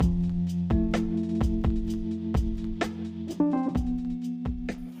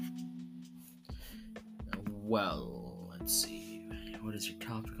Well, let's see. What is your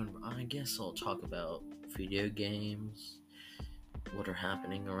topic on? I guess I'll talk about video games, what are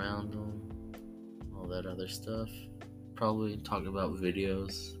happening around them, all that other stuff. Probably talk about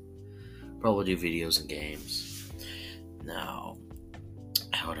videos. Probably do videos and games. Now,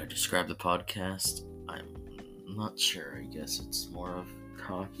 how would I describe the podcast? I'm not sure. I guess it's more of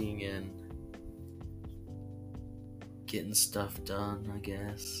talking and getting stuff done, I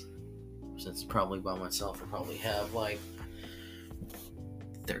guess. Since probably by myself, I probably have like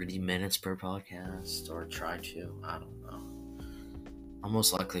 30 minutes per podcast, or try to. I don't know. I'll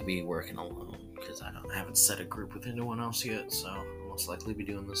most likely be working alone because I haven't set a group with anyone else yet, so I'll most likely be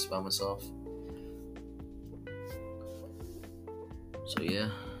doing this by myself. So yeah,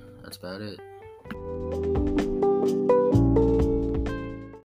 that's about it.